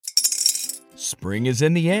Spring is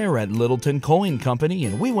in the air at Littleton Coin Company,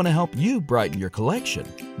 and we want to help you brighten your collection.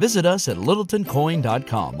 Visit us at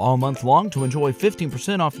littletoncoin.com all month long to enjoy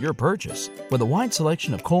 15% off your purchase. With a wide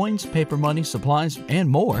selection of coins, paper money, supplies, and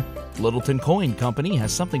more, Littleton Coin Company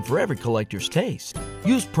has something for every collector's taste.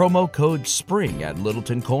 Use promo code SPRING at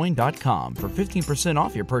littletoncoin.com for 15%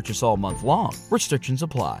 off your purchase all month long. Restrictions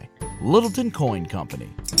apply. Littleton Coin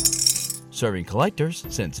Company. Serving collectors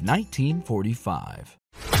since 1945.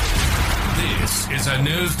 This is a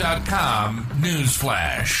News.com news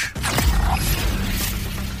flash.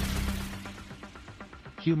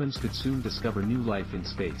 Humans could soon discover new life in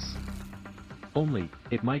space. Only,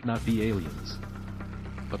 it might not be aliens.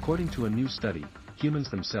 According to a new study, humans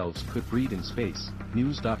themselves could breed in space,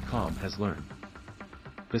 News.com has learned.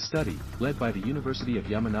 The study, led by the University of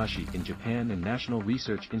Yamanashi in Japan and National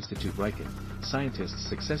Research Institute Riken, scientists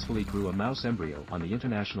successfully grew a mouse embryo on the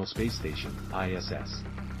International Space Station, ISS.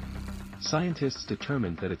 Scientists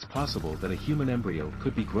determined that it's possible that a human embryo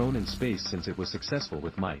could be grown in space since it was successful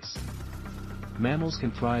with mice. Mammals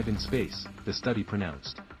can thrive in space, the study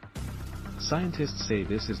pronounced. Scientists say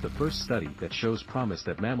this is the first study that shows promise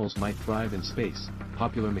that mammals might thrive in space,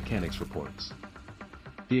 Popular Mechanics reports.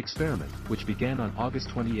 The experiment, which began on August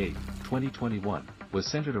 28, 2021, was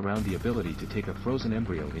centered around the ability to take a frozen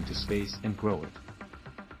embryo into space and grow it.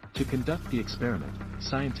 To conduct the experiment,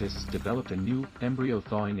 scientists developed a new embryo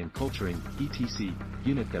thawing and culturing (ETC)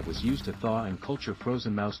 unit that was used to thaw and culture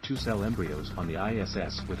frozen mouse 2-cell embryos on the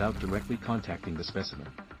ISS without directly contacting the specimen.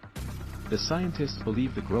 The scientists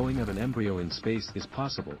believe the growing of an embryo in space is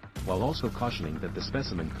possible, while also cautioning that the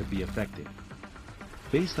specimen could be affected.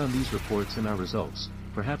 Based on these reports and our results,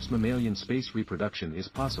 perhaps mammalian space reproduction is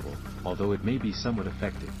possible, although it may be somewhat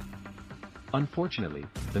affected. Unfortunately,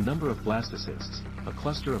 the number of blastocysts, a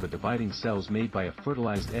cluster of dividing cells made by a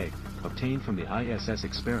fertilized egg, obtained from the ISS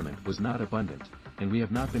experiment was not abundant, and we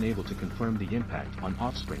have not been able to confirm the impact on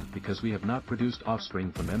offspring because we have not produced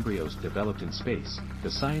offspring from embryos developed in space,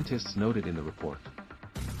 the scientists noted in the report.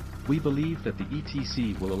 We believe that the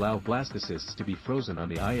ETC will allow blastocysts to be frozen on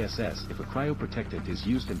the ISS if a cryoprotectant is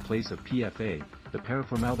used in place of PFA, the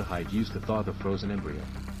paraformaldehyde used to thaw the frozen embryo.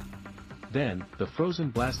 Then, the frozen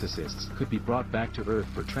blastocysts could be brought back to Earth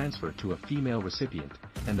for transfer to a female recipient,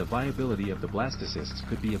 and the viability of the blastocysts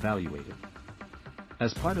could be evaluated.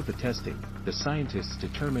 As part of the testing, the scientists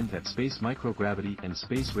determined that space microgravity and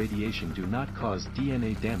space radiation do not cause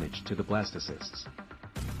DNA damage to the blastocysts.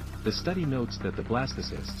 The study notes that the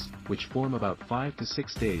blastocysts, which form about 5 to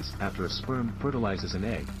 6 days after a sperm fertilizes an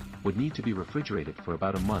egg, would need to be refrigerated for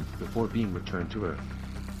about a month before being returned to Earth.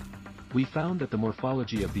 We found that the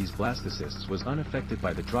morphology of these blastocysts was unaffected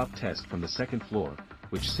by the drop test from the second floor,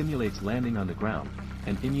 which simulates landing on the ground,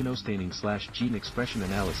 and immunostaining/gene expression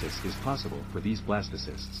analysis is possible for these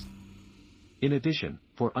blastocysts. In addition,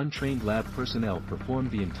 for untrained lab personnel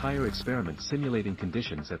performed the entire experiment simulating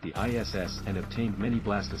conditions at the ISS and obtained many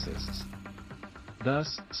blastocysts.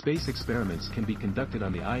 Thus, space experiments can be conducted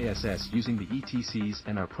on the ISS using the ETCs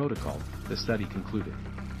and our protocol, the study concluded.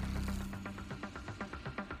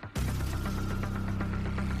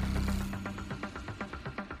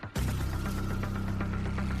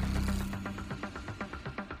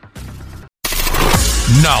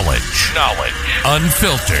 Knowledge.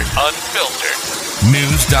 Unfiltered.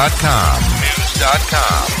 News.com.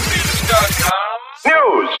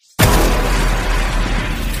 News.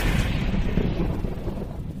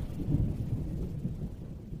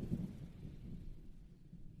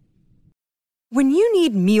 When you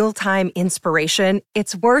need mealtime inspiration,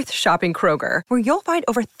 it's worth shopping Kroger, where you'll find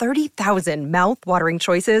over 30,000 mouth-watering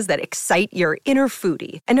choices that excite your inner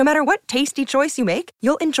foodie. And no matter what tasty choice you make,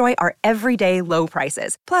 you'll enjoy our everyday low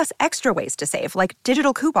prices, plus extra ways to save, like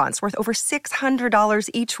digital coupons worth over $600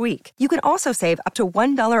 each week. You can also save up to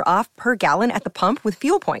 $1 off per gallon at the pump with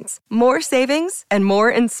fuel points. More savings and more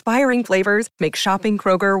inspiring flavors make shopping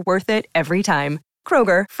Kroger worth it every time.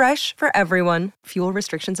 Kroger, fresh for everyone. Fuel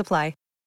restrictions apply.